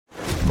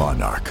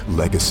Monarch: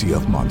 Legacy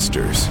of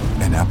Monsters,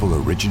 an Apple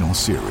original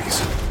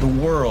series. The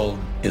world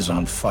is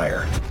on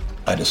fire.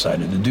 I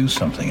decided to do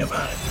something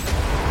about it.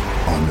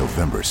 On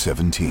November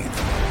 17th.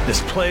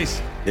 This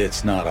place,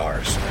 it's not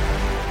ours.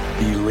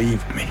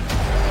 Believe me.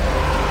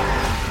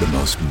 The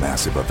most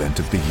massive event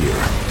of the year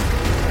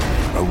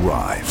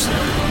arrives.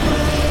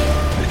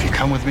 If you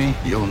come with me,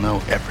 you'll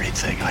know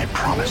everything, I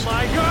promise. Oh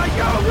my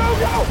God,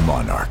 go!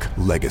 Monarch: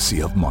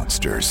 Legacy of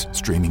Monsters.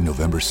 Streaming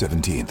November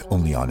 17th,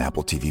 only on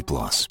Apple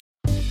TV+.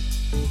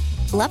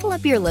 Level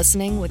up your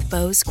listening with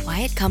Bose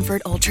Quiet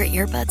Comfort Ultra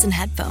earbuds and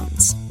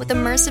headphones. With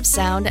immersive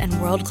sound and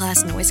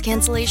world-class noise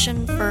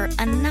cancellation for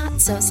a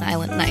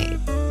not-so-silent night.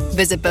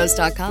 Visit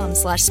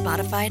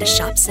Bose.com/Spotify to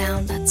shop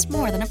sound that's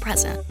more than a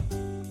present.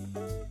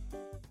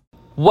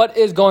 What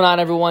is going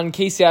on, everyone?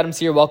 Casey Adams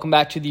here. Welcome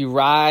back to the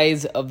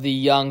Rise of the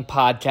Young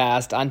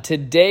podcast. On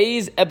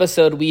today's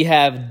episode, we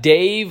have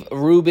Dave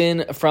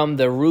Rubin from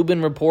the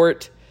Rubin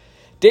Report.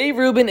 Dave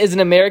Rubin is an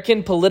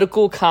American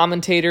political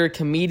commentator,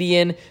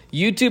 comedian,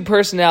 YouTube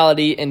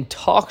personality, and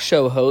talk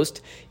show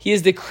host. He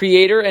is the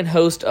creator and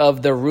host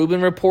of The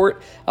Rubin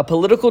Report, a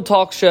political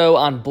talk show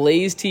on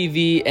Blaze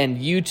TV and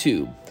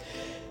YouTube.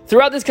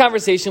 Throughout this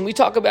conversation, we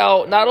talk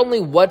about not only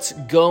what's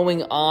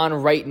going on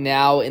right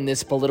now in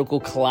this political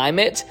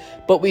climate,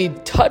 but we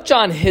touch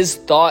on his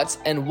thoughts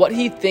and what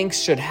he thinks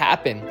should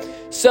happen.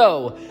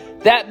 So,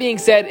 that being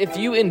said, if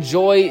you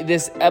enjoy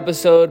this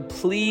episode,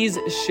 please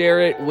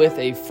share it with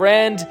a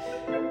friend.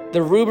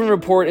 The Rubin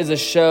Report is a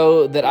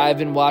show that I've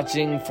been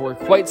watching for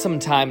quite some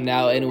time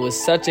now, and it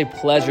was such a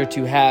pleasure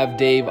to have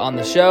Dave on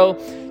the show.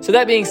 So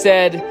that being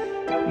said,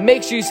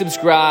 make sure you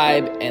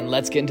subscribe, and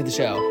let's get into the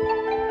show.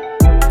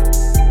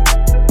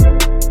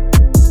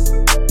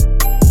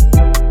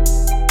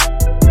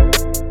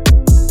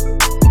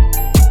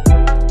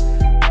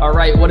 All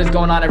right, what is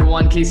going on,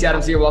 everyone? Casey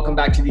Adams here. Welcome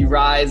back to the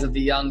Rise of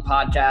the Young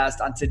podcast.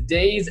 On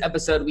today's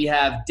episode, we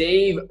have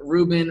Dave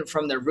Rubin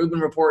from the Rubin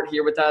Report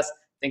here with us.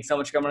 Thanks so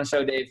much for coming on the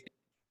show, Dave.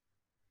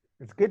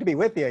 It's good to be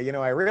with you. You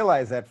know, I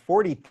realize at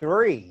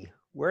 43,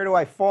 where do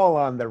I fall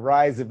on the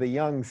Rise of the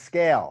Young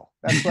scale?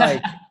 That's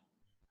like,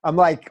 I'm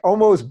like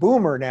almost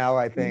boomer now,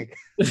 I think.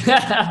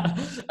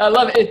 I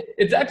love it.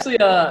 It's actually,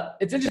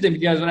 it's interesting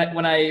because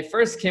when I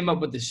first came up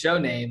with the show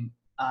name,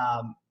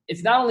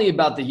 it's not only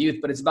about the youth,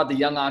 but it's about the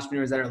young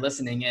entrepreneurs that are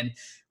listening. And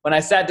when I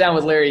sat down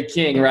with Larry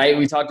King, right,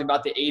 we talked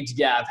about the age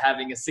gap,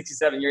 having a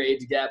 67-year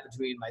age gap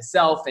between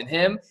myself and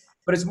him.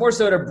 But it's more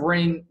so to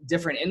bring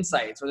different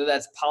insights, whether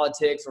that's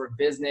politics or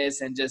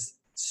business and just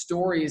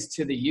stories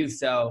to the youth.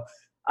 So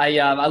I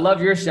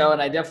love your show,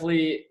 and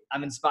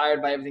I'm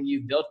inspired by everything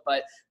you've built.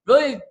 But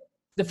really,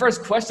 the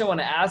first question I want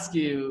to ask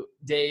you,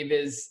 Dave,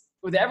 is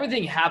with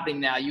everything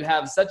happening now, you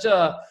have such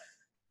a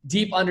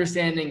deep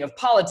understanding of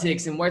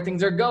politics and where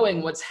things are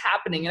going, what's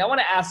happening. And I want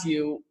to ask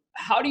you,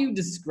 how do you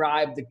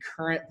describe the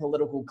current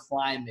political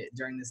climate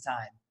during this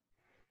time?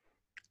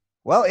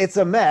 Well, it's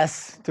a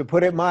mess, to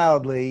put it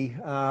mildly.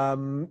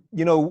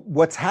 You know,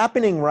 what's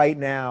happening right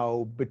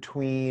now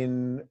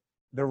between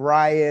the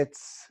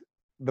riots,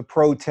 the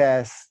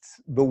protests,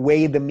 the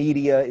way the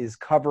media is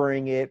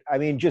covering it, I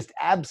mean, just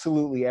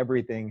absolutely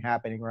everything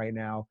happening right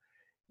now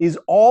is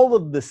all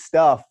of the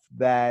stuff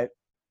that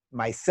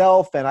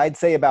myself and I'd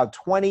say about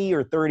 20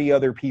 or 30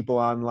 other people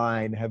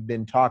online have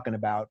been talking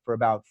about for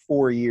about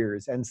 4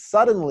 years. And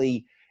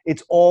suddenly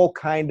it's all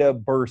kind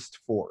of burst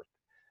forth.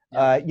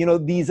 You know,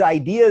 these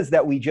ideas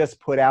that we just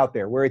put out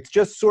there, where it's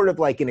just sort of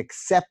like an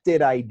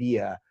accepted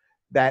idea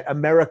that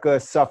America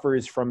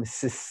suffers from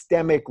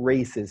systemic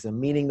racism,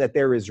 meaning that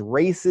there is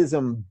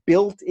racism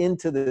built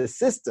into the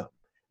system.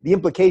 The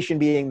implication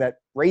being that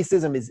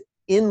racism is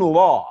in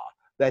law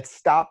that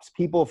stops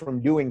people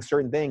from doing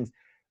certain things.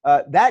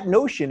 That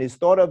notion is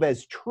thought of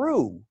as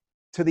true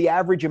to the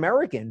average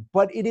American,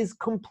 but it is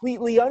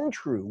completely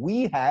untrue.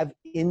 We have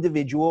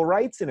individual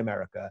rights in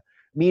America,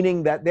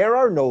 meaning that there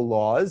are no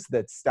laws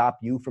that stop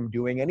you from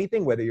doing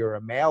anything, whether you're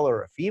a male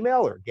or a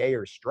female, or gay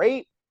or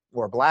straight,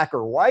 or black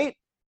or white,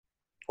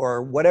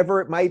 or whatever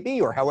it might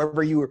be, or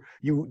however you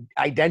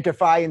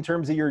identify in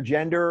terms of your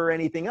gender or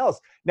anything else.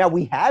 Now,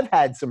 we have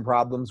had some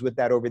problems with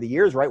that over the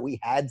years, right? We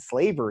had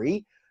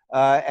slavery.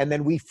 And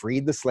then we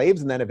freed the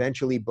slaves, and then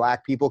eventually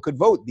black people could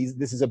vote.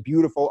 This is a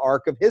beautiful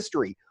arc of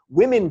history.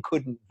 Women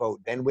couldn't vote,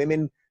 then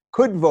women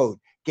could vote.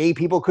 Gay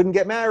people couldn't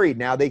get married,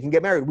 now they can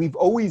get married. We've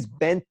always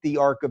bent the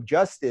arc of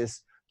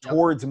justice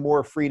towards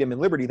more freedom and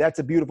liberty. That's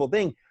a beautiful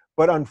thing.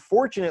 But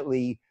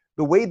unfortunately,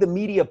 the way the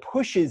media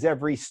pushes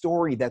every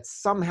story that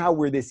somehow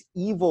we're this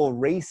evil,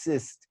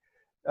 racist,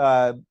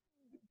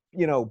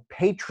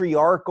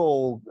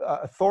 patriarchal,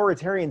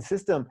 authoritarian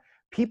system,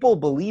 people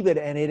believe it,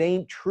 and it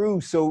ain't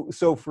true.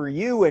 So for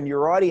you and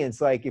your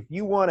audience, like, if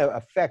you want to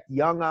affect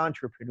young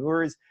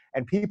entrepreneurs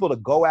and people to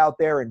go out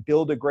there and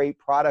build a great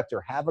product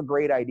or have a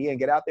great idea and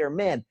get out there,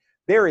 man,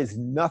 there is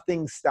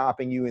nothing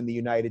stopping you in the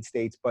United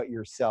States but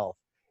yourself.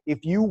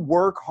 If you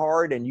work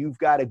hard and you've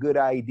got a good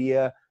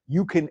idea,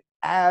 you can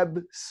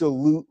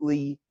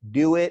absolutely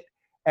do it.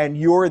 And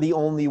you're the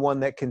only one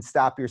that can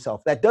stop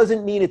yourself. That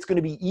doesn't mean it's going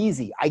to be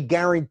easy. I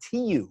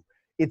guarantee you,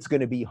 it's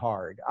going to be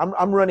hard.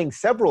 I'm running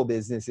several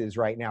businesses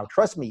right now.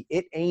 Trust me,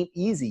 it ain't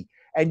easy.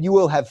 And you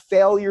will have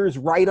failures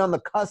right on the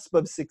cusp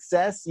of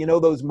success. You know,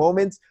 those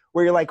moments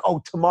where you're like, oh,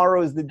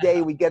 tomorrow is the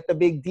day we get the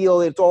big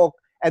deal. It's all,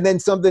 and then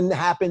something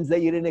happens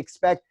that you didn't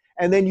expect.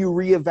 And then you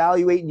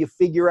reevaluate and you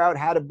figure out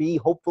how to be,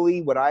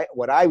 hopefully what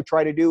I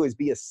try to do is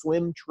be a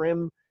slim,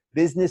 trim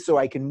business so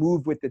I can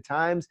move with the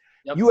times.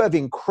 Yep. You have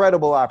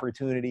incredible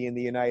opportunity in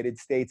the United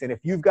States. And if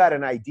you've got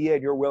an idea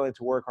and you're willing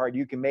to work hard,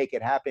 you can make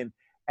it happen.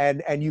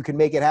 And you can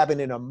make it happen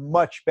in a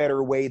much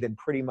better way than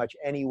pretty much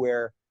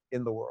anywhere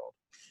in the world.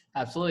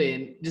 Absolutely.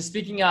 And just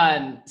speaking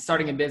on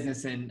starting a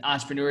business and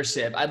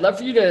entrepreneurship, I'd love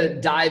for you to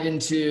dive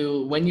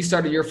into when you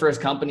started your first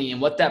company and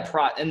what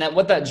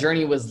that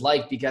journey was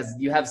like, because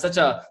you have such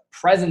a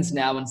presence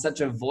now and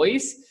such a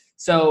voice.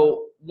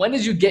 So when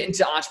did you get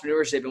into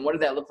entrepreneurship and what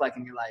did that look like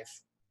in your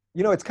life?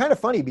 You know, it's kind of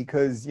funny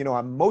because, you know,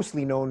 I'm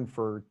mostly known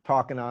for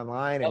talking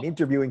online and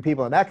interviewing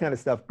people and that kind of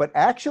stuff. But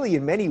actually,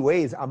 in many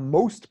ways, I'm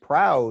most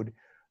proud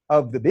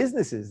of the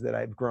businesses that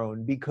I've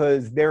grown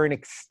because they're an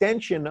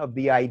extension of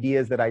the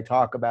ideas that I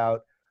talk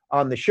about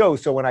on the show.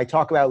 So when I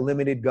talk about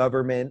limited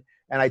government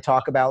and I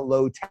talk about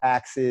low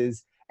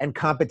taxes and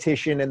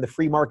competition and the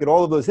free market,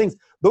 all of those things,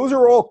 those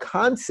are all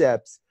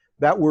concepts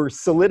that were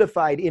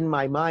solidified in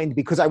my mind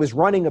because I was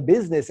running a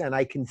business and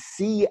I can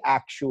see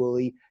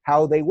actually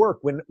how they work.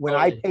 When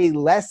I pay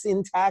less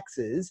in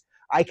taxes,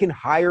 I can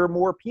hire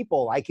more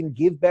people. I can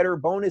give better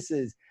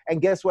bonuses. And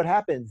guess what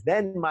happens?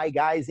 Then my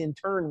guys in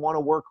turn want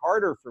to work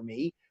harder for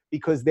me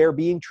because they're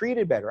being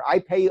treated better. I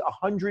pay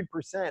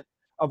 100%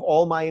 of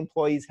all my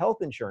employees'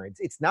 health insurance.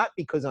 It's not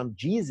because I'm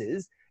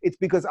Jesus. It's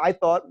because I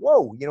thought,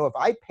 whoa, you know, if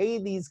I pay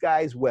these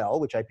guys well,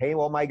 which I pay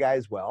all my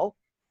guys well,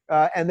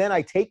 and then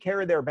I take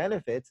care of their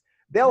benefits,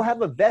 they'll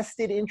have a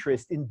vested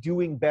interest in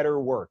doing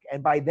better work.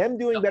 And by them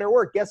doing better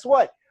work, guess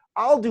what?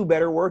 I'll do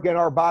better work and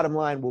our bottom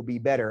line will be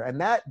better.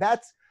 And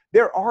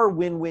there are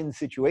win-win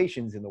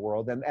situations in the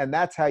world, and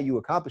that's how you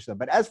accomplish them.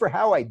 But as for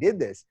how I did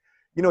this,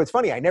 you know, it's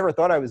funny. I never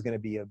thought I was going to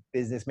be a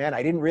businessman.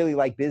 I didn't really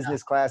like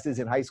business classes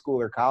in high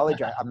school or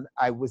college.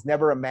 I was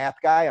never a math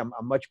guy. I'm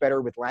much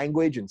better with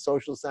language and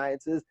social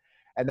sciences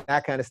and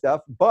that kind of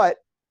stuff. But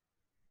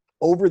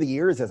over the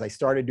years, as I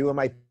started doing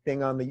my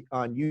thing on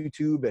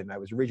YouTube, and I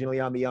was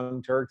originally on the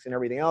Young Turks and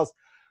everything else,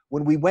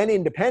 when we went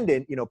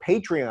independent, you know,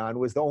 Patreon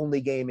was the only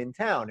game in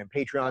town, and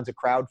Patreon's a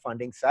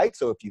crowdfunding site.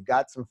 So if you've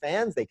got some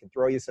fans, they can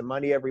throw you some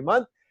money every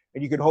month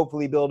and you can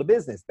hopefully build a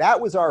business.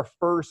 That was our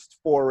first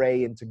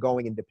foray into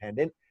going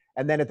independent.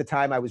 And then at the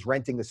time I was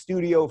renting a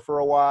studio for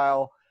a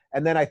while.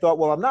 And then I thought,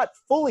 well, I'm not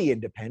fully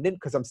independent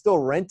because I'm still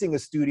renting a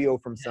studio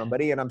from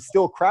somebody and I'm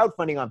still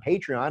crowdfunding on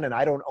Patreon and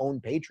I don't own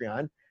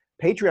Patreon.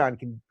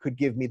 Patreon could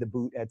give me the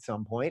boot at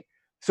some point.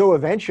 So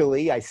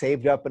eventually I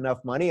saved up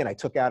enough money and I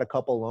took out a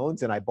couple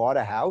loans and I bought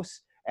a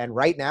house. And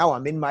right now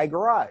I'm in my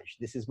garage.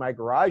 This is my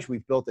garage.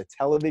 We've built a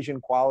television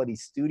quality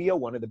studio.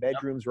 One of the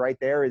bedrooms right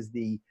there is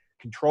the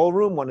control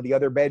room. One of the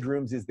other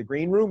bedrooms is the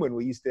green room when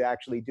we used to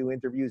actually do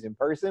interviews in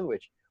person,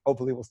 which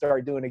hopefully we'll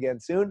start doing again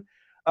soon.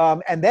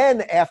 And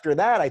then after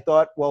that, I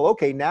thought, well,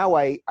 okay, now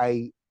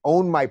I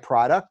own my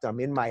product. I'm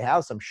in my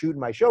house. I'm shooting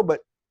my show,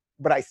 but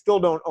I still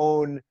don't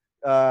own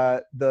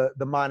the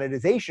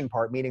monetization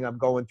part, meaning I'm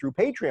going through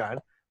Patreon.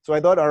 So I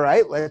thought, all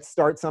right, let's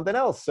start something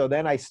else. So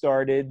then I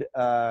started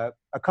a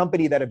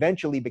company that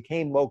eventually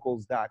became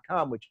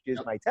locals.com, which is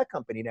my tech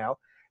company now.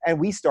 And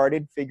we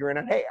started figuring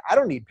out, hey, I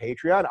don't need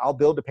Patreon. I'll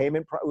build a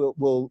payment.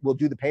 We'll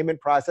do the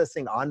payment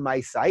processing on my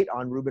site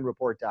on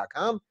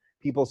rubinreport.com.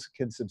 People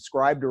can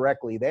subscribe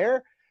directly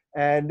there.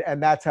 And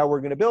that's how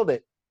we're going to build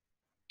it.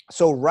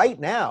 So right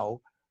now,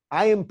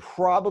 I am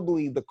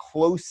probably the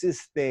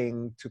closest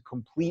thing to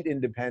complete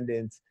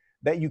independence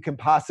that you can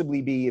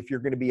possibly be if you're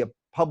going to be a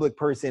public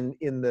person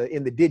in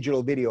the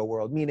digital video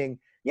world. Meaning,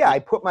 yeah, I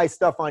put my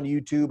stuff on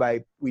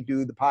YouTube. We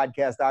do the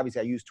podcast.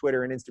 Obviously, I use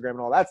Twitter and Instagram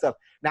and all that stuff.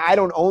 Now, I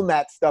don't own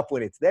that stuff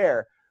when it's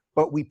there,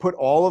 but we put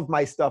all of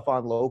my stuff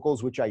on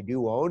Locals, which I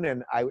do own.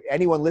 And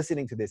anyone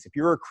listening to this, if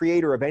you're a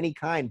creator of any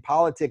kind,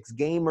 politics,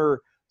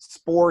 gamer,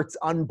 sports,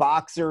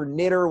 unboxer,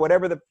 knitter,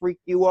 whatever the freak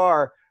you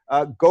are,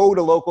 go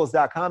to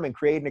locals.com and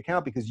create an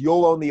account because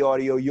you'll own the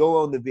audio, you'll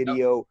own the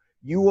video,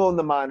 you own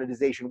the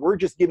monetization. We're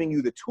just giving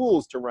you the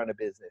tools to run a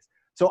business.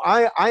 So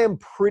I am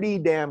pretty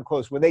damn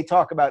close. When they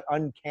talk about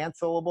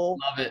uncancelable,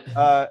 love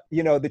it.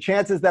 You know, the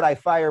chances that I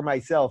fire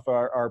myself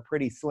are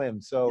pretty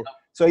slim. So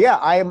yeah,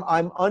 I'm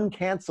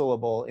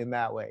uncancelable in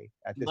that way.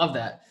 Love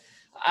that.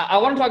 I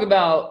want to talk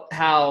about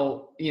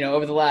how, you know,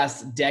 over the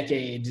last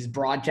decade, just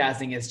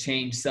broadcasting has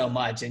changed so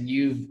much and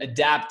you've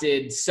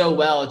adapted so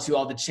well to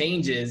all the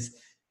changes.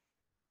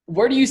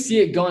 Where do you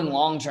see it going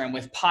long-term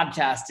with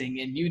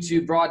podcasting and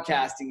YouTube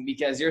broadcasting?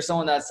 Because you're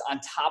someone that's on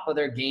top of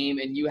their game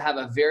and you have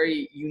a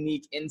very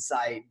unique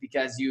insight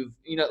because you've,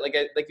 you know, like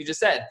you just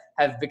said,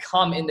 have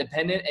become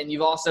independent and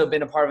you've also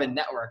been a part of a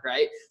network,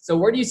 right? So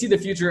where do you see the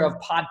future of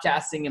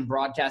podcasting and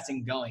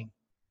broadcasting going?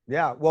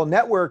 Yeah, well,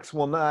 networks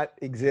will not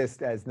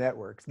exist as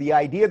networks. The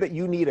idea that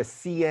you need a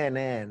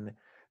CNN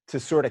to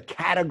sort of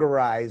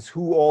categorize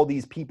who all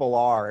these people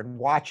are and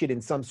watch it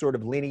in some sort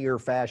of linear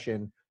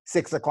fashion,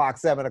 6 o'clock,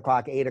 7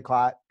 o'clock, 8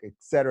 o'clock, et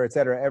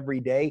cetera, every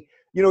day.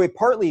 It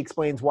partly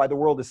explains why the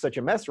world is such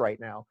a mess right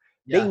now.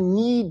 Yeah. They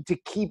need to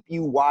keep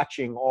you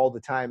watching all the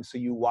time. So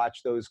you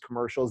watch those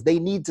commercials. They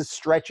need to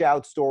stretch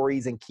out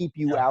stories and keep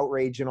you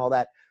outraged and all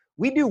that.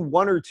 We do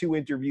 1 or 2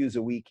 interviews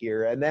a week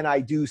here. And then I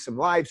do some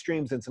live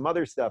streams and some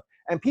other stuff.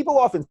 And people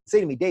often say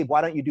to me, Dave, why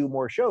don't you do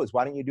more shows?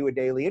 Why don't you do a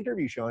daily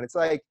interview show? And it's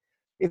like,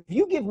 if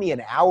you give me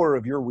an hour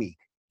of your week,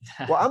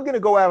 well, I'm going to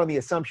go out on the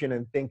assumption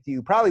and think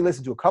you probably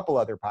listen to a couple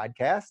other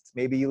podcasts.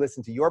 Maybe you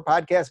listen to your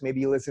podcast.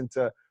 Maybe you listen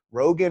to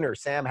Rogan or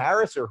Sam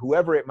Harris or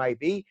whoever it might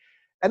be.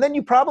 And then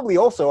you probably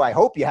also, I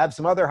hope you have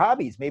some other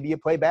hobbies. Maybe you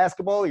play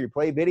basketball or you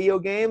play video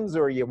games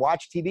or you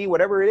watch TV,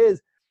 whatever it is.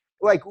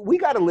 Like, we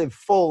got to live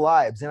full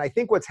lives. And I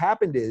think what's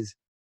happened is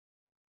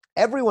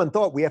everyone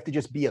thought we have to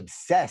just be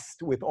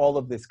obsessed with all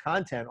of this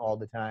content all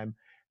the time.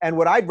 And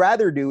what I'd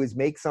rather do is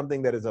make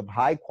something that is of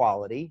high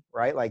quality,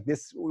 right? Like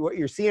this, what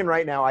you're seeing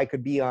right now, I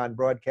could be on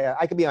broadcast.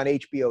 I could be on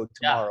HBO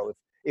tomorrow.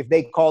 Yeah. If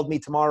they called me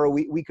tomorrow,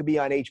 we could be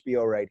on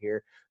HBO right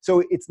here.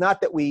 So it's not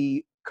that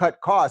we cut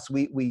costs.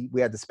 We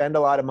had to spend a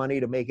lot of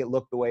money to make it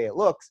look the way it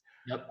looks.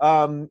 Yep.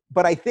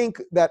 But I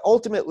think that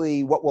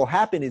ultimately what will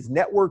happen is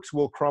networks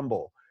will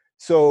crumble.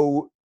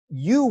 So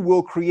you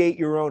will create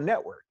your own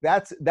network.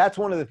 That's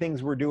one of the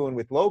things we're doing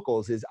with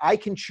Locals is I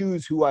can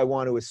choose who I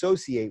want to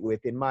associate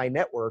with in my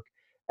network.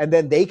 And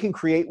then they can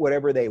create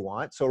whatever they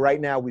want. So right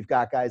now we've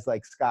got guys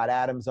like Scott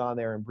Adams on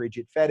there and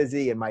Bridget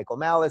Fedezi and Michael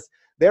Malice.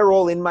 They're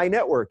all in my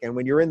network. And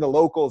when you're in the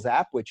Locals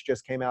app, which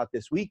just came out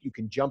this week, you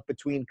can jump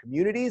between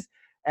communities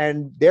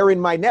and they're in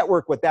my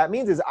network. What that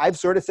means is I've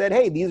sort of said,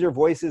 hey, these are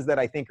voices that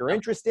I think are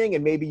interesting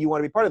and maybe you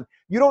want to be part of them.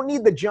 You don't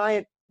need the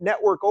giant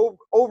network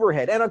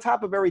overhead. And on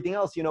top of everything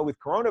else, with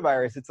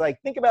coronavirus, it's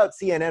like, think about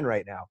CNN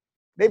right now.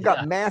 They've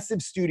got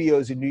massive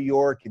studios in New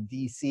York and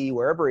DC,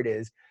 wherever it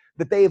is,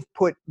 that they have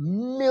put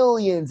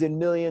millions and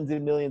millions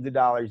and millions of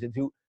dollars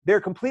into.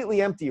 They're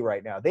completely empty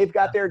right now. They've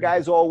got their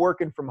guys all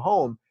working from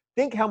home.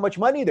 Think how much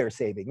money they're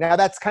saving. Now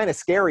that's kind of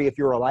scary if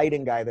you're a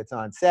lighting guy that's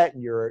on set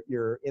and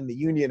you're in the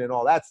union and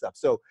all that stuff.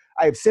 So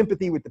I have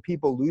sympathy with the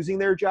people losing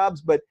their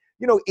jobs, but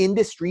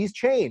industries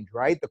change,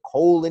 right? The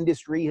coal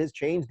industry has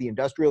changed. The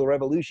Industrial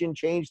Revolution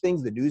changed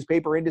things. The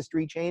newspaper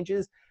industry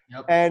changes.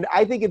 Yep. And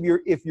I think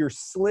if you're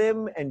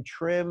slim and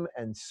trim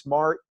and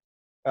smart,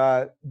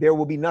 there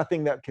will be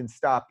nothing that can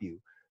stop you.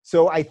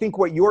 So I think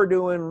what you're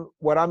doing,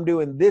 what I'm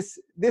doing, this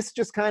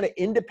just kind of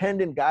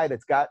independent guy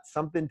that's got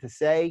something to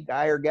say,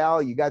 guy or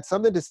gal, you got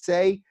something to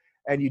say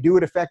and you do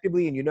it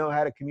effectively and you know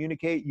how to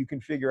communicate, you can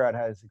figure out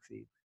how to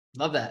succeed.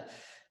 Love that.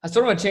 I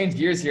sort of want to change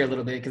gears here a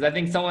little bit because I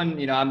think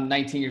I'm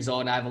 19 years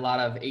old and I have a lot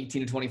of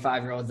 18 to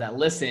 25-year-olds that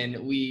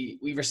listen. We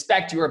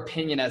respect your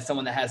opinion as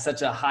someone that has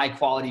such a high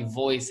quality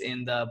voice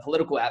in the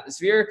political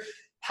atmosphere.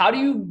 How do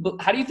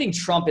you think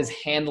Trump is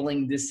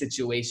handling this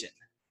situation?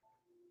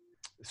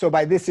 So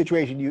by this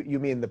situation, you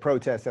mean the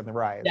protests and the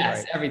riots, yes,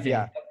 right? Everything.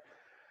 Yeah.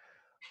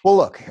 Well,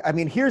 look, I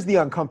mean, here's the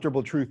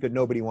uncomfortable truth that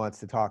nobody wants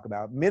to talk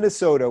about.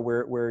 Minnesota,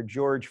 where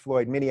George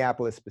Floyd,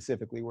 Minneapolis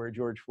specifically, where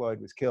George Floyd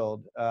was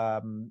killed,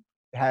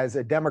 has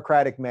a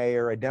Democratic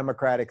mayor, a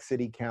Democratic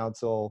city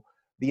council.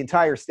 The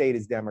entire state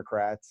is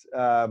Democrats.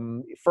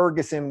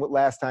 Ferguson,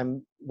 last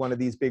time one of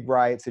these big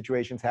riot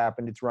situations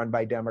happened, it's run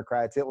by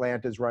Democrats.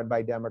 Atlanta's run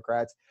by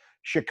Democrats.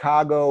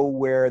 Chicago,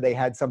 where they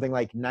had something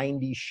like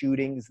 90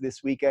 shootings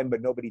this weekend,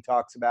 but nobody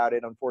talks about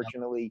it,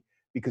 unfortunately,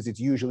 because it's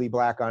usually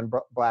black on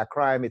black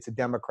crime. It's a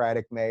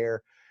Democratic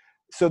mayor.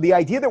 So the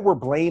idea that we're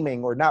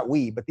blaming, or not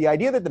we, but the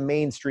idea that the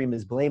mainstream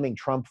is blaming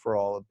Trump for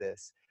all of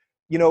this,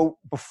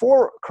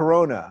 before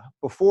Corona,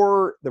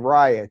 before the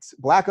riots,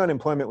 black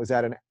unemployment was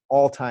at an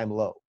all-time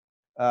low.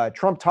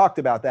 Trump talked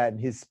about that in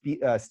his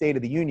State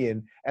of the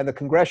Union, and the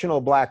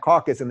Congressional Black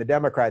Caucus and the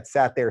Democrats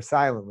sat there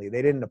silently.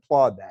 They didn't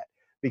applaud that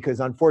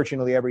because,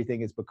 unfortunately, everything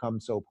has become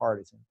so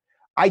partisan.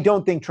 I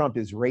don't think Trump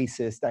is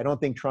racist. I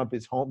don't think Trump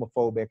is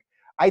homophobic.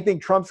 I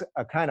think Trump's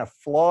a kind of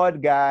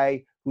flawed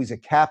guy who's a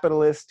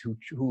capitalist,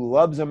 who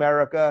loves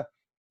America,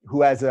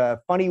 who has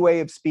a funny way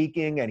of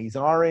speaking, and he's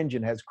orange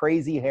and has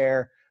crazy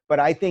hair.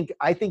 But I think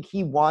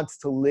he wants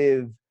to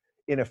live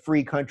in a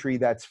free country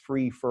that's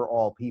free for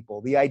all people.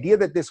 The idea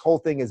that this whole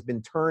thing has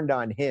been turned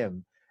on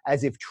him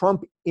as if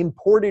Trump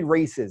imported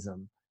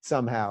racism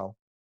somehow.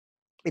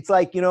 It's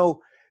like,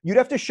 you'd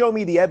have to show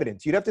me the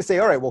evidence. You'd have to say,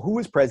 all right, well, who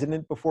was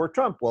president before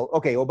Trump? Well,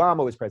 okay,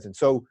 Obama was president.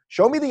 So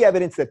show me the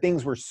evidence that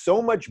things were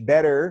so much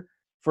better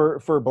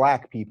for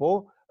black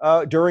people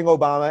during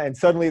Obama, and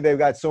suddenly they've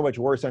got so much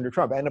worse under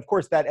Trump. And of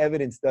course, that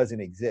evidence doesn't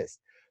exist.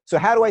 So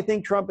how do I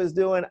think Trump is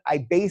doing?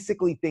 I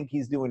basically think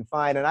he's doing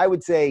fine. And I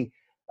would say,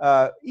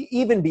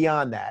 even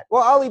beyond that,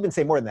 well, I'll even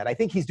say more than that. I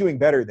think he's doing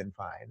better than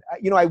fine.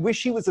 I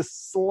wish he was a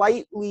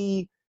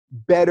slightly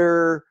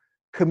better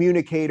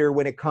communicator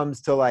when it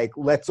comes to like,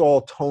 let's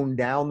all tone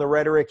down the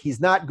rhetoric. He's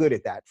not good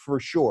at that for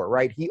sure,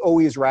 right? He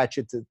always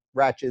ratchets the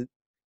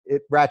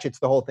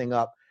whole thing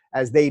up,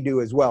 as they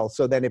do as well.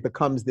 So then it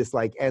becomes this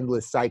like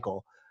endless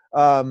cycle.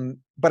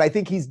 But I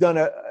think he's done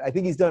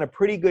a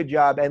pretty good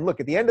job. And look,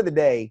 at the end of the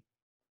day,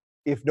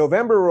 if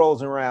November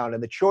rolls around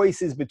and the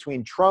choice is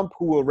between Trump,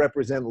 who will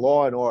represent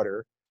law and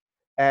order,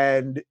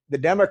 and the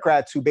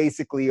Democrats, who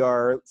basically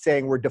are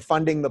saying we're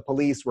defunding the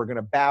police, we're going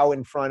to bow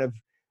in front of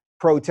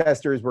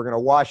protesters, we're going to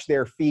wash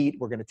their feet,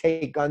 we're going to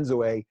take guns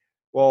away,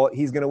 well,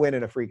 he's going to win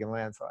in a freaking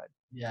landslide.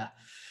 Yeah.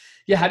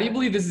 Yeah. How do you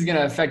believe this is going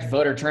to affect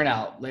voter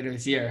turnout later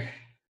this year?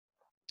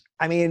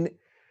 I mean,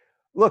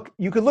 look,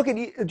 you could look at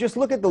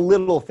the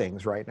little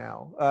things right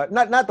now.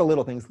 Not the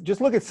little things.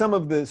 Just look at some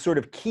of the sort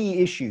of key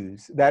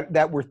issues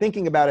that we're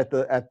thinking about at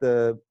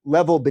the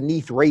level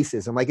beneath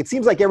racism. Like, it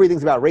seems like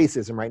everything's about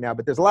racism right now,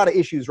 but there's a lot of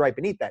issues right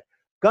beneath that.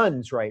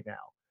 Guns right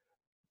now.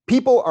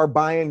 People are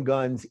buying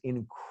guns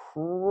in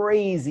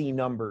crazy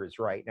numbers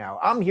right now.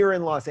 I'm here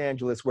in Los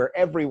Angeles, where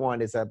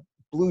everyone is a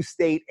blue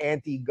state,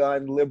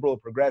 anti-gun, liberal,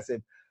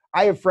 progressive.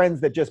 I have friends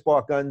that just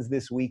bought guns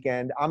this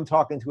weekend. I'm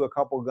talking to a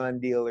couple gun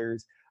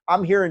dealers.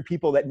 I'm hearing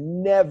people that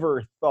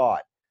never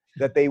thought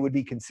that they would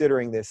be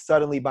considering this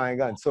suddenly buying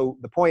guns. So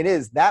the point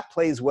is that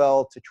plays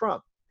well to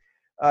Trump.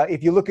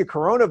 If you look at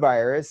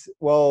coronavirus,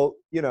 well,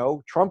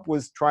 Trump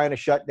was trying to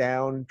shut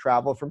down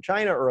travel from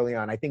China early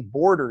on. I think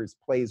borders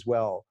plays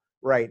well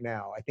right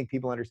now. I think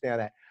people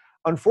understand that.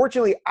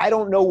 Unfortunately, I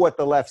don't know what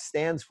the left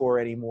stands for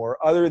anymore,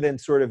 other than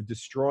sort of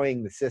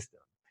destroying the system.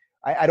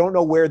 I don't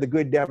know where the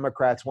good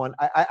Democrats want.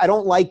 I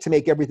don't like to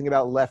make everything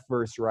about left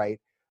versus right.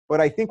 But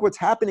I think what's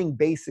happening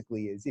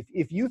basically is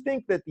if you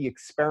think that the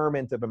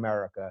experiment of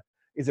America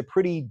is a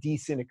pretty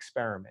decent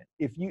experiment,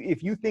 if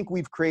you think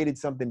we've created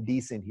something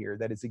decent here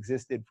that has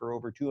existed for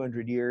over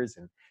 200 years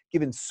and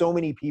given so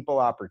many people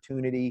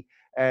opportunity,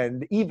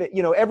 and even,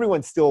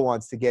 everyone still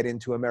wants to get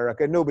into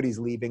America. Nobody's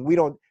leaving.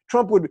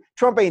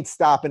 Trump ain't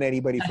stopping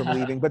anybody from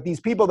leaving, but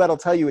these people that'll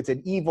tell you it's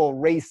an evil,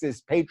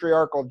 racist,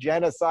 patriarchal,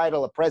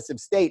 genocidal, oppressive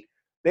state,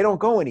 they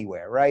don't go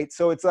anywhere, right?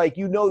 So it's like,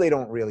 they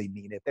don't really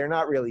mean it. They're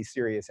not really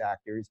serious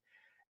actors.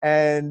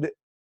 And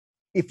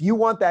if you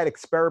want that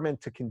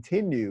experiment to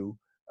continue,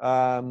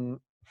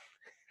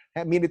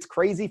 it's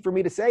crazy for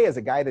me to say, as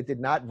a guy that did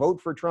not vote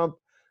for Trump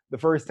the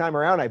first time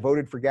around. I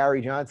voted for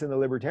Gary Johnson, the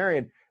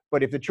libertarian.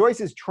 But if the choice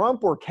is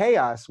Trump or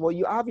chaos, well,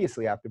 you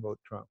obviously have to vote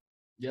Trump.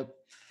 Yep.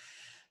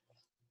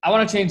 I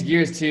want to change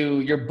gears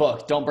to your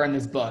book, Don't Burn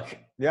This Book.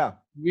 Yeah.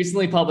 You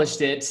recently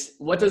published it.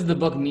 What does the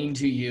book mean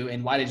to you,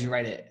 and why did you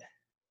write it?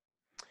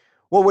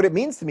 Well, what it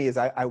means to me is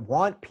I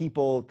want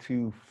people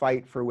to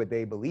fight for what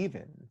they believe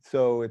in.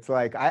 So it's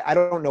like, I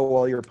don't know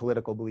all your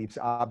political beliefs,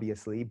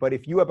 obviously, but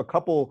if you have a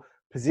couple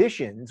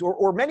positions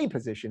or many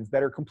positions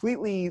that are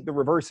completely the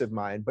reverse of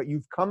mine, but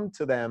you've come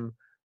to them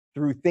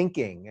through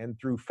thinking and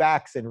through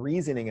facts and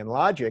reasoning and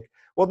logic,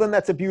 well, then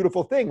that's a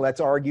beautiful thing. Let's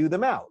argue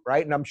them out,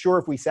 right? And I'm sure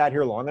if we sat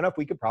here long enough,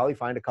 we could probably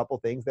find a couple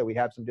things that we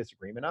have some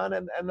disagreement on,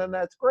 and then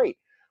that's great.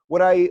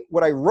 What I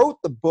wrote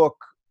the book,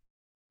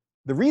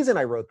 the reason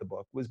I wrote the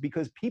book was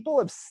because people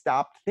have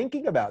stopped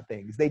thinking about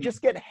things. They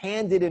just get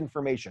handed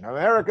information.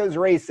 America's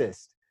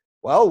racist.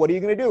 Well, what are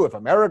you going to do? If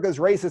America's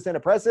racist and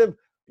oppressive,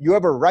 you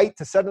have a right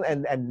to suddenly,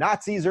 and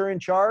Nazis are in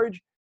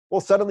charge, well,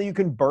 suddenly you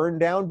can burn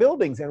down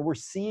buildings. And we're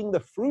seeing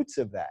the fruits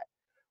of that.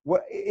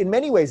 In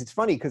many ways, it's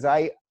funny because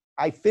I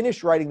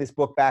finished writing this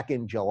book back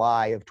in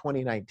July of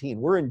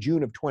 2019. We're in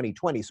June of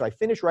 2020. So I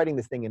finished writing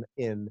this thing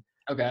in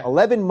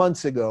 11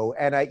 months ago.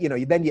 And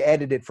then you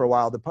edit it for a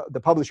while.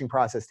 The publishing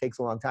process takes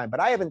a long time,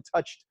 but I haven't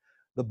touched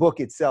the book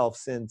itself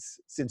since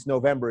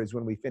November is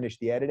when we finished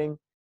the editing.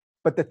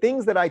 But the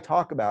things that I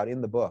talk about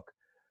in the book,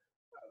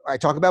 I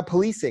talk about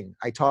policing.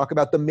 I talk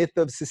about the myth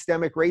of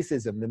systemic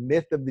racism, the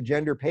myth of the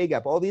gender pay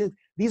gap. All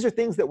these are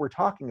things that we're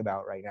talking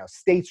about right now.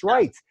 States'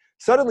 rights.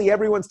 Suddenly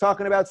everyone's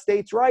talking about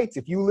states' rights.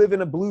 If you live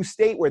in a blue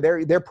state where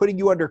they're putting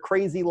you under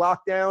crazy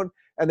lockdown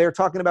and they're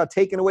talking about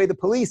taking away the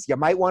police, you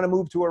might want to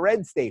move to a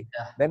red state.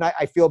 Yeah. Then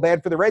I feel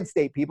bad for the red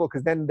state people,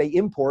 because then they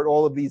import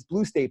all of these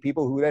blue state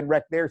people who then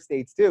wreck their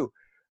states too.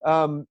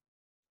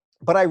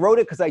 But I wrote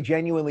it because I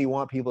genuinely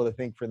want people to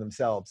think for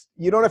themselves.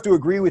 You don't have to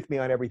agree with me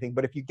on everything,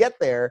 but if you get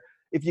there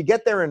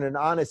in an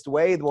honest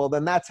way, well,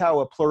 then that's how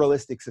a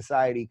pluralistic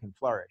society can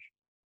flourish.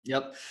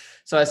 Yep.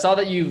 So I saw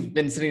that you've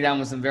been sitting down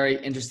with some very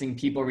interesting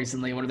people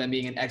recently, one of them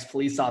being an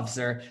ex-police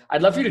officer.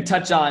 I'd love for you to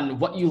touch on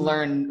what you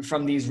learned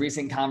from these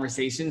recent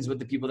conversations with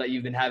the people that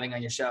you've been having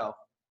on your show.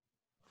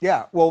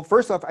 Yeah. Well,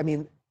 first off,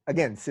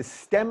 again,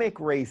 systemic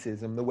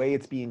racism, the way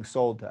it's being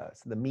sold to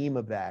us, the meme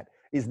of that,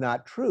 is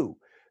not true.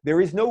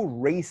 There is no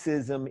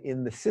racism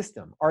in the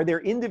system. Are there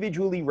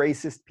individually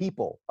racist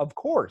people? Of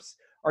course.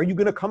 Are you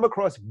going to come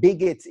across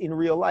bigots in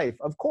real life?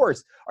 Of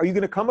course. Are you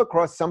going to come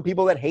across some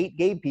people that hate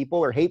gay people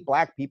or hate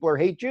black people or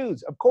hate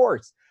Jews? Of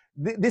course.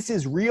 This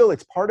is real.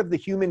 It's part of the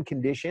human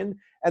condition.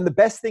 And the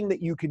best thing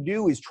that you can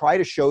do is try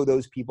to show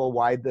those people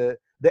why the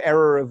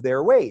error of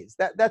their ways.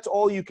 That's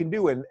all you can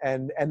do.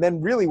 And then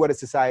really what a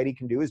society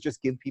can do is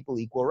just give people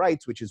equal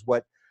rights, which is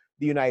what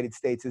the United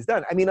States has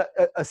done.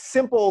 A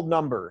simple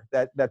number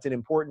that's an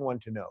important one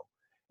to know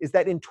is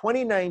that in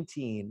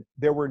 2019,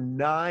 there were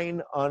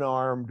 9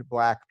 unarmed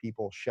black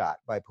people shot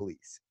by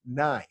police.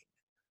 9.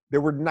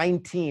 There were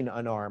 19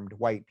 unarmed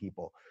white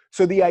people.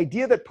 So the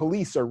idea that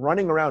police are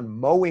running around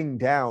mowing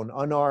down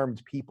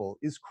unarmed people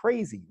is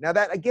crazy. Now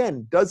that,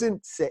 again,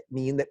 doesn't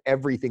mean that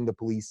everything the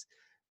police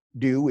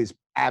do is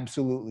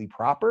absolutely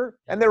proper.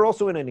 And they're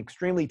also in an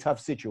extremely tough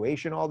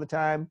situation all the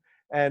time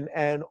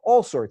and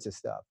all sorts of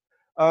stuff.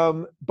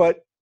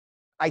 But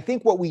I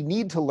think what we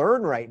need to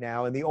learn right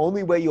now, and the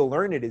only way you'll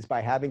learn it is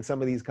by having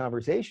some of these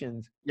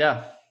conversations.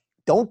 Yeah.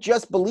 Don't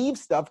just believe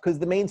stuff because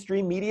the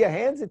mainstream media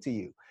hands it to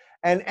you.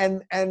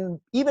 And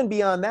even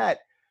beyond that,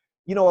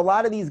 you know, a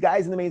lot of these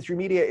guys in the mainstream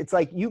media, it's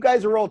like you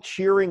guys are all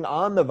cheering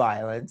on the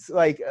violence.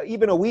 Like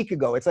even a week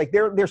ago, it's like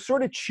they're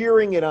sort of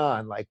cheering it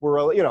on. Like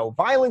we're, you know,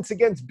 violence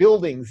against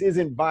buildings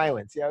isn't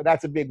violence. You know,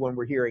 that's a big one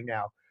we're hearing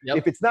now. Yep.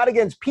 If it's not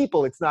against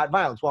people, it's not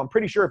violence. Well, I'm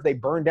pretty sure if they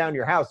burn down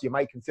your house, you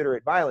might consider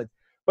it violence.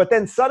 But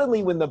then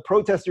suddenly when the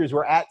protesters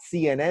were at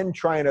CNN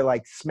trying to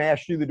like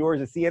smash through the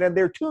doors of CNN,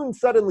 their tune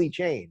suddenly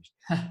changed.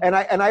 and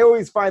I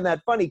always find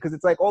that funny because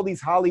it's like all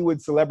these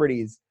Hollywood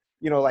celebrities,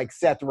 you know, like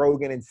Seth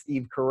Rogen and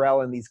Steve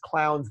Carell and these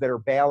clowns that are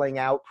bailing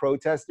out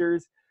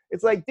protesters.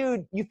 It's like,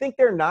 dude, you think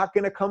they're not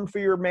going to come for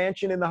your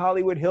mansion in the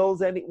Hollywood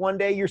Hills one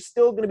day? You're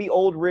still going to be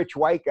old, rich,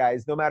 white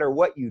guys, no matter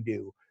what you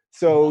do.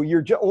 So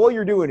all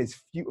you're doing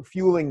is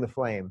fueling the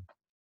flame.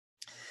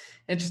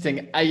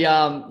 Interesting. I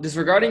just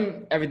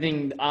regarding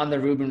everything on the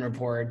Rubin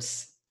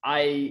reports,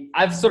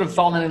 I've sort of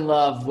fallen in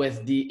love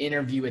with the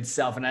interview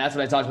itself, and that's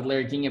what I talked with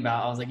Larry King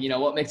about. I was like, you know,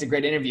 what makes a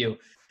great interview?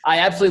 I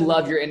absolutely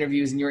love your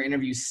interviews and your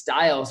interview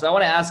style. So I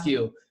want to ask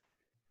you,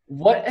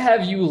 what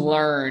have you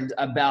learned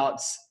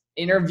about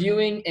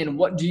interviewing, and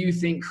what do you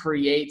think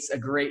creates a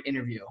great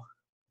interview?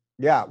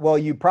 Yeah, well,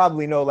 you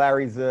probably know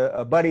Larry's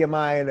a buddy of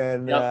mine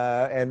and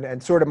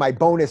and sort of my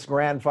bonus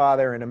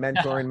grandfather and a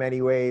mentor in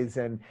many ways.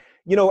 And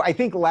you know, I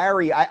think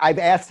Larry, I've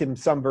asked him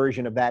some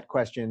version of that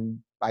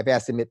question. I've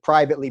asked him it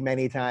privately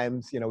many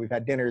times. You know, we've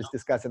had dinners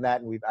discussing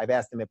that, and I've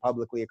asked him it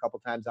publicly a couple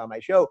times on my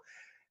show.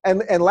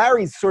 And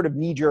Larry's sort of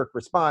knee-jerk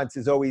response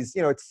is always,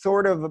 you know, it's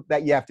sort of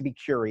that you have to be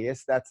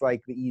curious. That's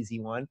like the easy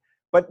one.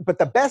 But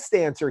the best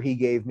answer he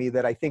gave me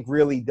that I think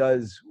really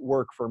does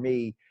work for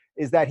me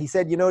is that he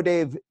said, you know,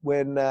 Dave,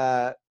 when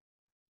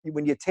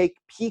you take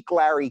peak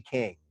Larry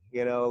King,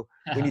 you know,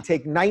 when you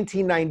take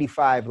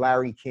 1995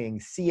 Larry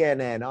King,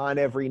 CNN on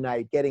every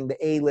night, getting the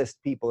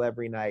A-list people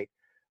every night,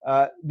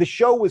 the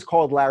show was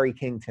called Larry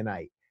King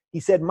Tonight. He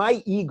said,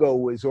 my ego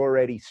was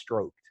already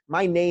stroked.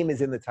 My name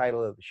is in the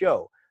title of the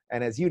show.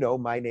 And as you know,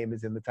 my name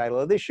is in the title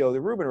of this show, The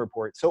Rubin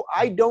Report. So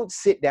I don't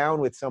sit down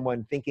with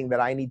someone thinking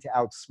that I need to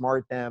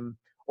outsmart them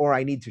or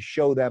I need to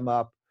show them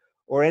up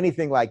or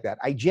anything like that.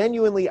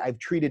 I've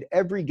treated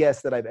every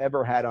guest that I've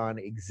ever had on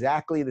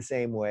exactly the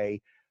same way,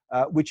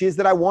 which is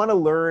that I want to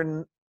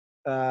learn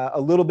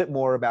a little bit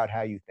more about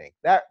how you think.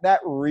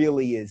 That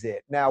really is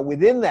it. Now,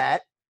 within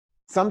that,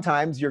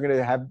 sometimes you're going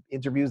to have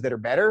interviews that are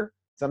better.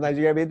 Sometimes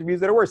you're going to have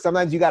interviews that are worse.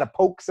 Sometimes you got to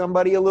poke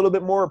somebody a little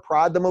bit more,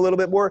 prod them a little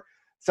bit more.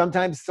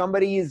 Sometimes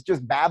somebody is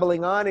just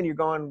babbling on and you're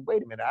going,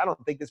 wait a minute, I don't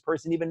think this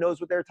person even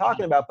knows what they're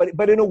talking about.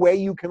 But in a way,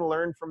 you can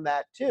learn from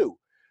that too.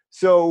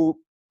 So,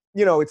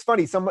 you know, it's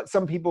funny. Some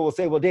people will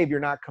say, well, Dave, you're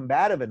not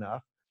combative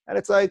enough. And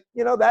it's like,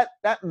 you know, that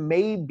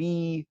may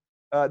be,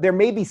 there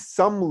may be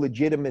some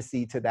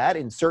legitimacy to that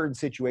in certain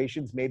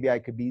situations. Maybe I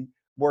could be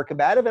more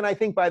combative. And I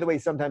think, by the way,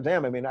 sometimes I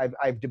am. I mean,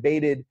 I've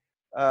debated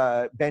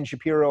Ben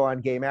Shapiro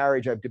on gay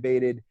marriage. I've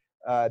debated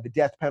the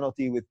death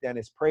penalty with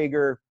Dennis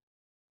Prager.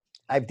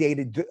 I've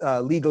dated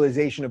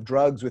legalization of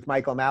drugs with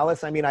Michael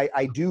Malice. I mean,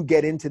 I do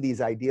get into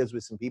these ideas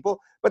with some people,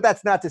 but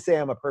that's not to say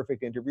I'm a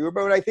perfect interviewer.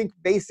 But I think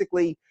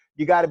basically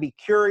you got to be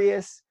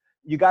curious.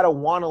 You got to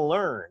want to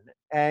learn,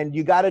 and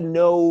you got to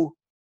know.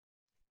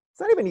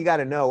 It's not even you got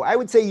to know. I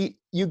would say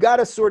you got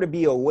to sort of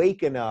be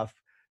awake enough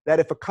that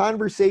if a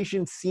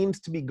conversation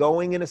seems to be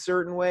going in a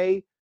certain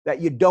way,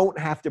 that you don't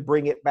have to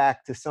bring it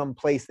back to some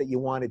place that you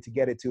wanted to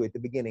get it to at the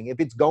beginning.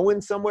 If it's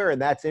going somewhere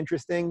and that's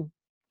interesting,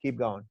 keep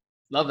going.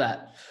 Love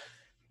that.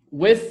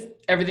 With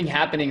everything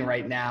happening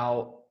right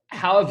now,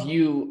 how have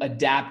you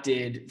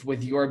adapted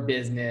with your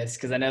business?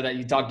 Because I know that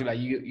you talked about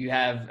you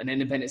have an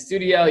independent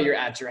studio, you're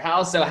at your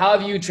house. So how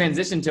have you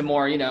transitioned to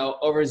more, you know,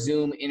 over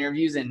Zoom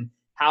interviews, and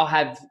how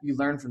have you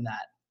learned from that?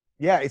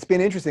 Yeah, it's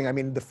been interesting. I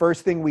mean, the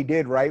first thing we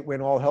did, right,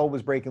 when all hell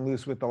was breaking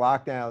loose with the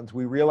lockdowns,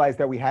 we realized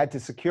that we had to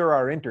secure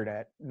our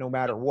internet no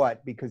matter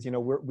what, because, you know,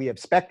 we have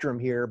Spectrum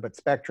here, but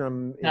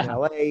Spectrum in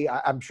LA,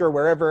 I'm sure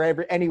wherever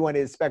anyone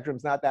is,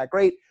 Spectrum's not that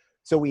great.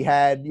 So we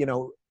had, you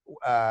know,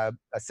 a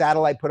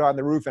satellite put on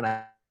the roof, and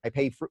I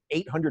pay for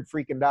 $800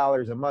 freaking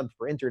dollars a month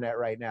for internet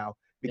right now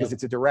because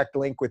it's a direct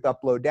link with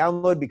upload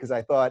download, because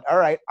I thought, all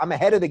right, I'm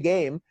ahead of the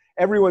game.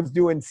 Everyone's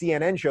doing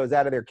CNN shows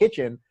out of their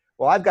kitchen.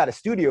 Well, I've got a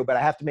studio, but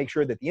I have to make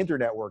sure that the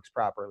internet works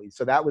properly.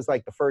 So that was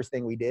like the first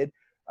thing we did.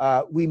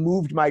 We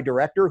moved my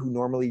director, who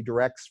normally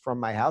directs from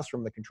my house,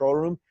 from the control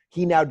room.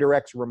 He now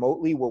directs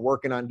remotely. We're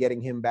working on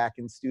getting him back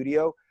in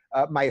studio.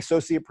 My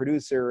associate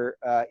producer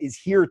is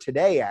here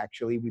today,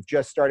 actually. We've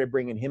just started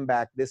bringing him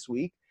back this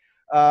week.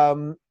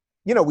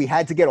 we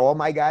had to get all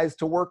my guys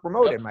to work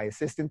remote and my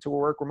assistant to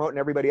work remote and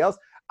everybody else.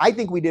 I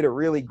think we did a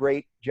really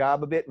great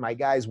job of it. My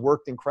guys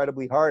worked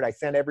incredibly hard. I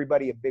sent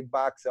everybody a big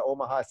box of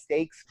Omaha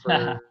steaks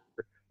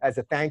as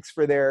a thanks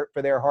for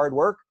their hard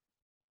work.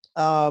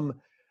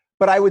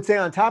 But I would say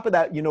on top of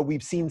that,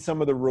 we've seen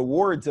some of the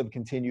rewards of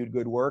continued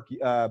good work.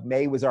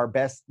 May was our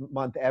best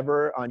month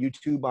ever on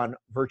YouTube on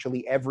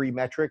virtually every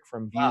metric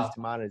from views to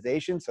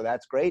monetization. So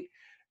that's great.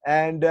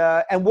 And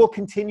we'll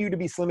continue to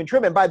be slim and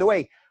trim. And by the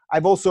way,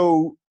 I've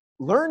also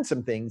learned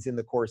some things in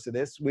the course of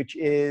this, which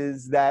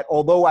is that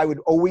although I would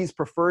always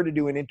prefer to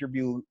do an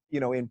interview,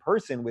 in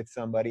person with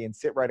somebody and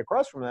sit right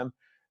across from them,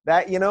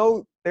 that,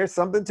 there's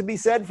something to be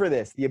said for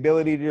this. The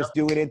ability to just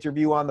do an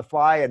interview on the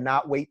fly and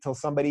not wait till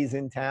somebody's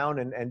in town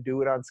and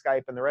do it on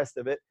Skype and the rest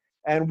of it.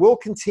 And we'll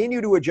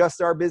continue to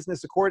adjust our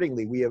business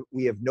accordingly.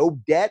 We have no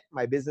debt.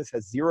 My business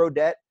has zero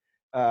debt.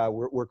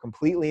 We're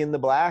completely in the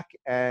black.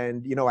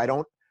 And,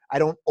 I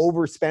don't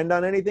overspend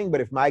on anything,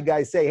 but if my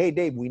guys say, hey,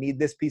 Dave, we need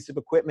this piece of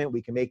equipment,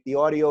 we can make the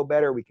audio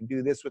better, we can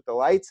do this with the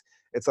lights,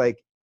 it's like,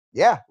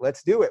 yeah,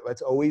 let's do it.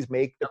 Let's always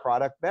make the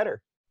product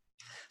better.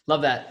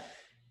 Love that.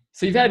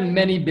 So you've had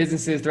many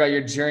businesses throughout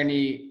your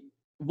journey.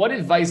 What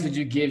advice would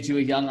you give to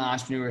a young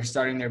entrepreneur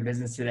starting their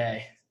business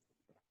today?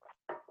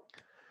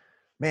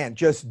 Man,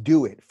 just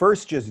do it.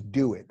 First, just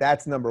do it.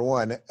 That's number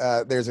one.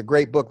 There's a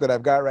great book that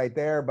I've got right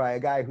there by a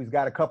guy who's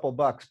got a couple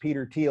bucks,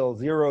 Peter Thiel,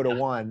 0 to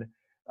 1.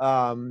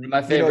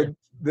 My favorite.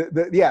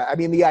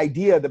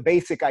 The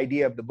basic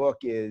idea of the book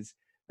is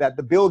that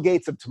the Bill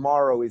Gates of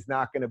tomorrow is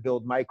not going to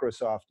build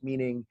Microsoft,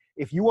 meaning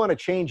if you want to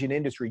change an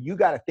industry, you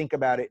got to think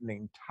about it in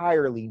an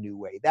entirely new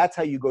way. That's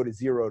how you go to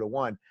 0 to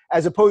 1,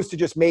 as opposed to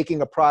just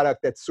making a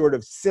product that's sort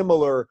of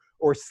similar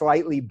or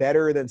slightly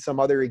better than some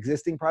other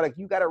existing product.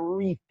 You got to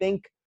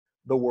rethink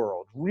the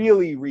world,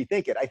 really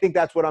rethink it. I think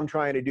that's what I'm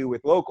trying to do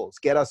with Locals,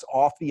 get us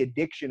off the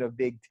addiction of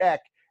big tech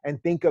and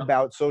think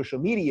about social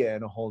media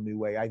in a whole new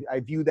way. I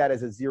view that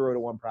as a 0 to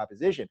 1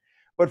 proposition.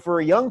 But for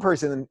a young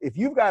person, if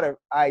you've got an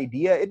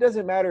idea, it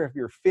doesn't matter if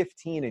you're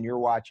 15 and you're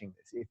watching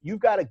this. If you've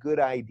got a good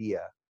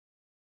idea,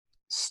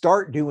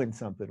 start doing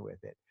something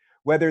with it.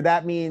 Whether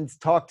that means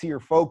talk to your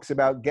folks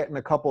about getting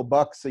a couple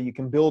bucks so you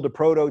can build a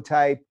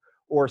prototype,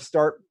 or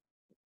start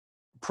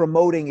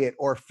promoting it,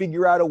 or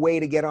figure out a way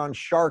to get on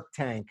Shark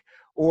Tank,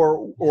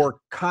 or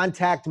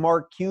contact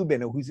Mark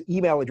Cuban, whose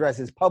email address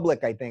is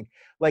public, I think.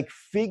 Like,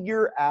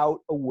 figure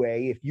out a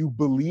way, if you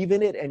believe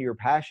in it and you're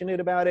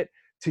passionate about it,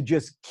 to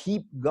just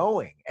keep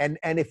going. And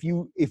if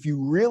you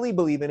really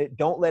believe in it,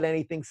 don't let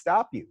anything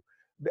stop you.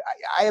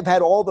 I have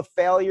had all the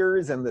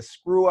failures and the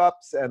screw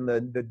ups and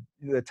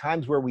the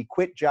times where we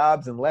quit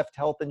jobs and left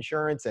health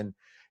insurance. And,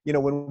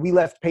 when we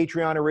left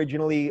Patreon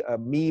originally,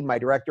 me, my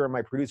director, and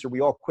my producer, we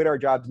all quit our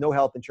jobs, no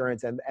health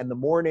insurance. And the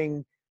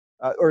morning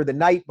or the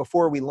night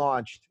before we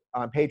launched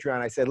on Patreon,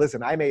 I said,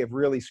 listen, I may have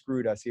really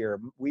screwed us here.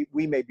 We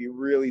may be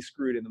really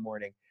screwed in the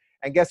morning.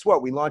 And guess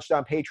what? We launched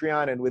on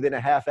Patreon, and within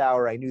a half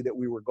hour, I knew that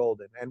we were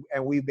golden.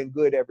 And we've been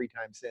good every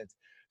time since.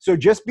 So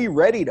just be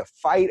ready to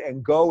fight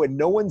and go, and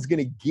no one's going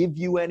to give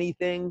you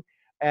anything.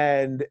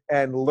 And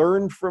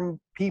learn from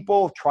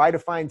people. Try to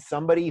find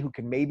somebody who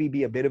can maybe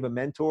be a bit of a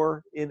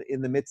mentor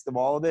in the midst of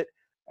all of it,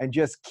 and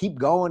just keep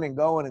going and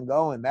going and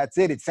going. That's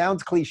it. It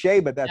sounds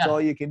cliche, but that's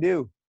all you can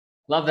do.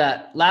 Love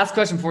that. Last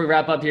question before we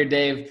wrap up here,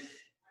 Dave.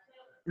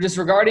 Just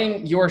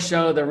regarding your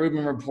show, the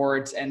Rubin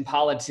Report, and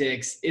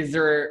politics, is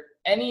there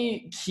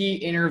any key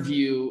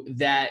interview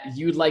that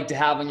you'd like to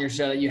have on your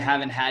show that you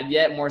haven't had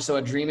yet, more so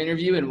a dream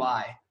interview, and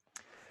why?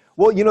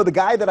 Well, the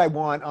guy that I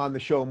want on the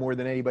show more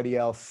than anybody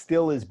else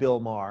still is Bill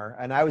Maher.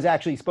 And I was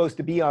actually supposed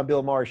to be on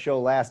Bill Maher's show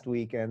last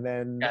week, and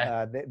then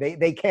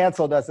they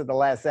canceled us at the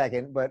last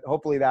second, but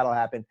hopefully that'll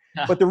happen.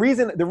 But the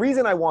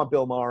reason I want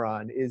Bill Maher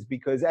on is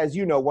because, as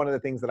you know, one of the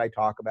things that I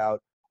talk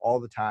about all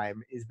the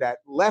time is that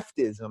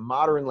leftism,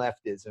 modern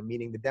leftism,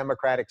 meaning the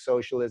democratic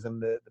socialism,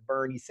 the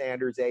Bernie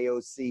Sanders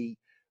AOC,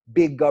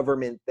 big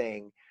government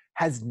thing,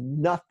 has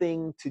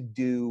nothing to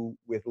do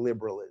with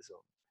liberalism,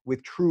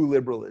 with true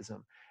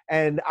liberalism.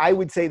 And I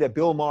would say that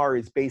Bill Maher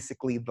is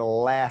basically the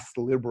last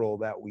liberal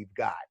that we've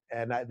got.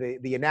 And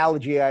the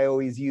analogy I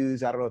always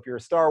use, I don't know if you're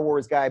a Star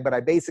Wars guy, but I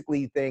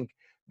basically think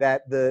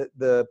that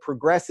the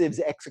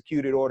progressives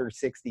executed Order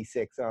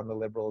 66 on the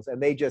liberals,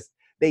 and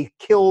they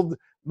killed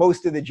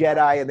most of the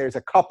Jedi, and there's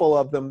a couple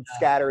of them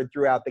scattered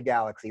throughout the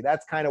galaxy.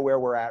 That's kind of where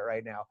we're at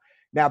right now.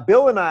 Now,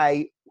 Bill and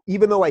I,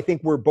 even though I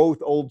think we're both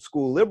old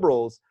school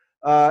liberals,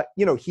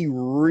 he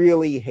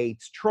really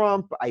hates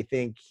Trump. I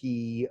think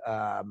he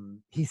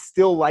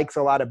still likes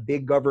a lot of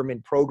big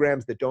government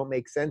programs that don't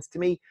make sense to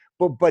me,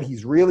 but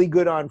he's really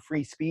good on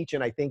free speech.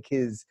 And I think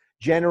his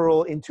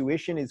general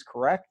intuition is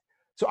correct.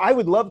 So I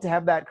would love to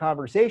have that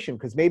conversation,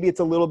 because maybe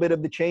it's a little bit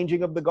of the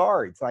changing of the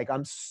guards. Like,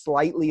 I'm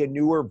slightly a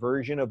newer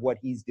version of what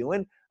he's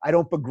doing. I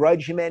don't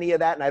begrudge him any of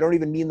that. And I don't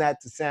even mean that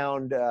to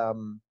sound,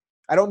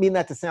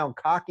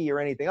 cocky or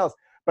anything else.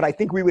 But I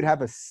think we would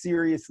have a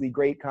seriously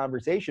great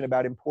conversation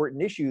about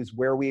important issues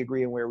where we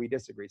agree and where we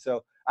disagree.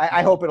 So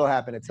I hope it'll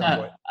happen at some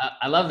point.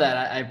 I love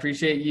that. I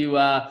appreciate you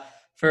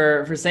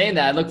for saying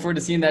that. I look forward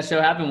to seeing that show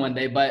happen one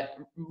day. But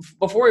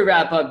before we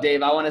wrap up,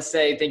 Dave, I want to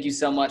say thank you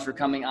so much for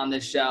coming on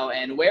this show.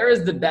 And where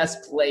is the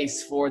best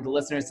place for the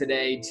listeners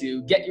today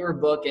to get your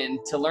book and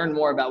to learn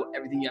more about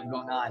everything you have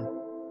going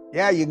on?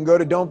 Yeah, you can go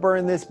to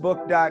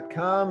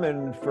don'tburnthisbook.com,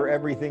 and for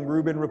everything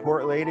Rubin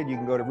Report related, you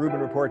can go to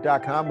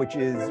rubinreport.com, which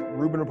is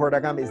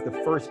rubinreport.com is the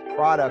first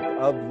product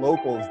of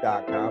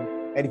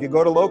locals.com. And if you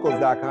go to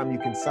locals.com, you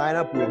can sign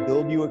up. We'll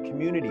build you a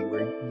community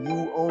where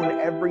you own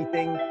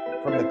everything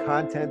from the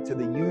content to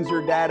the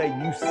user data.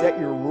 You set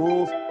your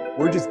rules.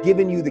 We're just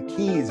giving you the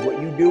keys. What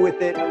you do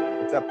with it,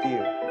 it's up to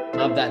you.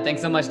 Love that.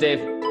 Thanks so much,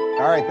 Dave.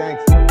 All right,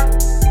 thanks.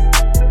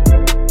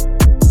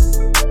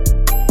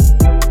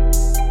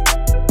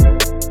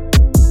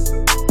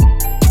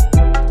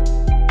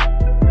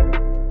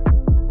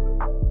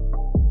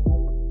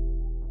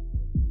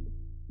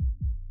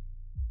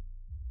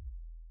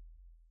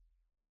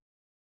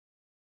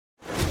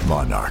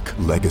 Monarch: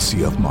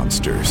 Legacy of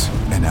Monsters,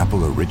 an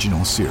Apple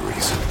original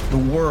series. The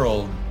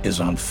world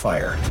is on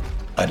fire.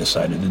 I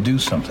decided to do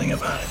something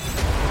about it.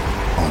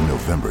 On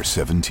November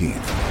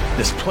 17th.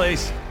 This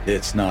place,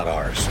 it's not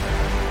ours.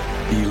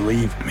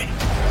 Believe me.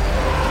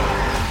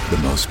 The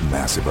most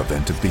massive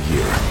event of the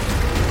year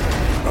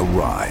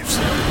arrives.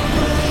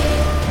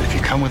 If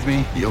you come with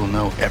me, you'll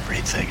know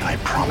everything, I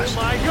promise.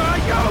 Oh my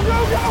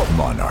God, go!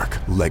 Monarch: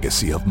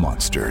 Legacy of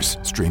Monsters.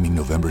 Streaming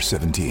November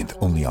 17th,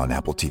 only on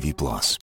Apple TV+.